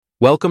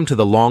Welcome to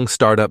the Long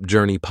Startup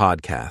Journey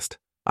podcast.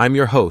 I'm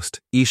your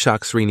host, Ishak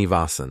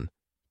Srinivasan.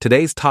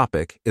 Today's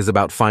topic is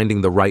about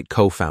finding the right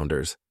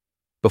co-founders.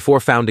 Before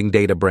founding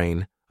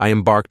DataBrain, I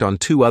embarked on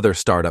two other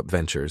startup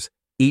ventures,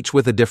 each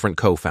with a different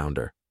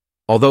co-founder.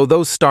 Although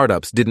those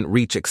startups didn't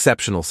reach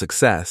exceptional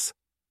success,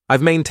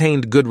 I've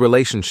maintained good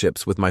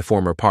relationships with my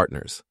former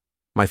partners.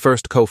 My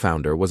first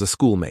co-founder was a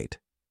schoolmate.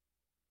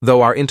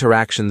 Though our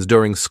interactions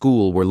during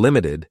school were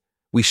limited,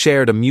 we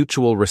shared a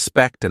mutual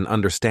respect and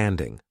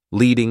understanding,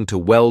 leading to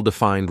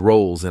well-defined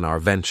roles in our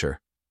venture.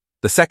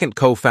 The second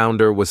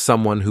co-founder was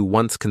someone who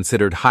once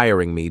considered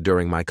hiring me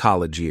during my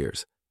college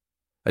years.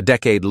 A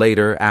decade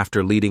later,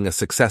 after leading a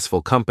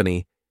successful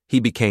company, he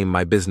became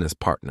my business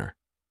partner.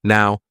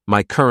 Now,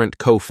 my current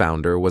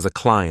co-founder was a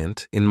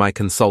client in my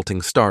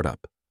consulting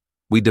startup.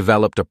 We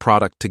developed a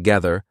product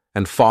together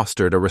and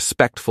fostered a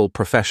respectful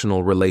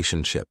professional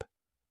relationship.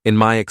 In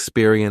my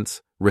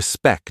experience,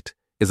 respect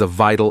is a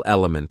vital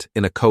element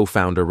in a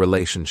co-founder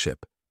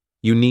relationship.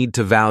 You need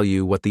to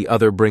value what the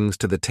other brings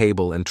to the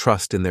table and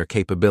trust in their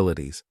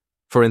capabilities.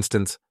 For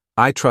instance,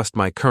 I trust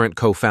my current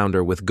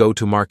co-founder with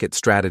go-to-market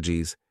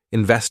strategies,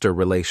 investor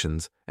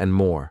relations, and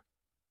more.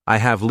 I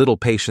have little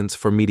patience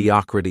for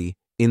mediocrity,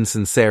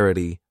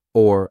 insincerity,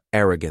 or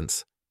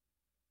arrogance.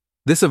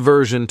 This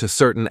aversion to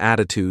certain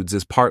attitudes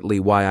is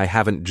partly why I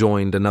haven't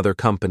joined another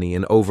company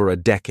in over a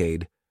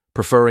decade,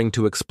 preferring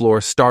to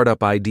explore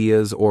startup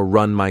ideas or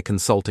run my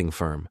consulting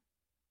firm.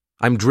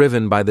 I'm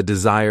driven by the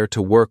desire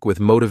to work with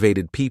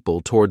motivated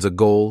people towards a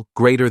goal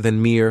greater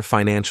than mere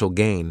financial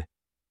gain.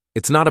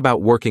 It's not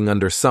about working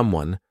under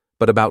someone,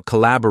 but about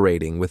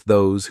collaborating with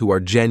those who are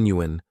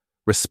genuine,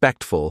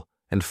 respectful,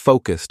 and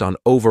focused on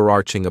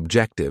overarching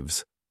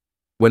objectives.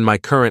 When my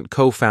current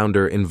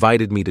co-founder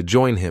invited me to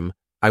join him,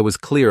 I was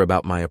clear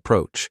about my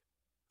approach.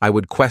 I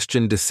would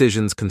question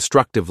decisions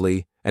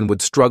constructively and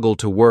would struggle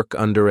to work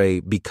under a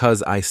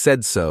 "because I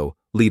said so"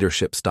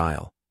 leadership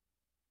style.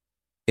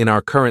 In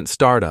our current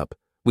startup,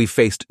 we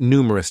faced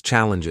numerous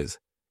challenges.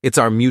 It's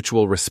our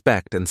mutual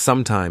respect and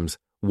sometimes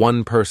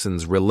one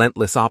person's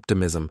relentless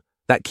optimism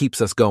that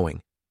keeps us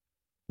going.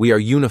 We are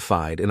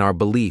unified in our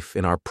belief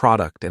in our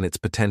product and its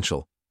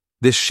potential.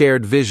 This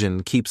shared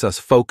vision keeps us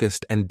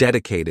focused and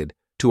dedicated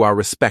to our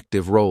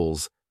respective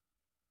roles.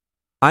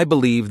 I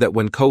believe that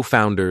when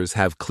co-founders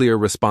have clear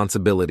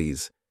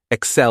responsibilities,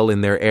 excel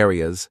in their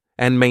areas,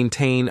 and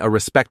maintain a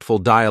respectful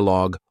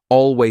dialogue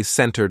always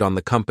centered on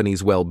the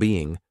company's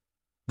well-being,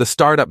 the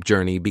startup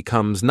journey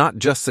becomes not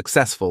just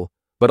successful,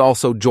 but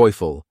also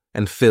joyful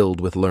and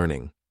filled with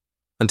learning.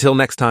 Until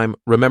next time,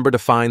 remember to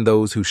find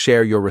those who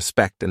share your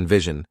respect and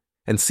vision,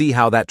 and see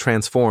how that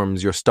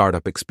transforms your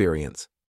startup experience.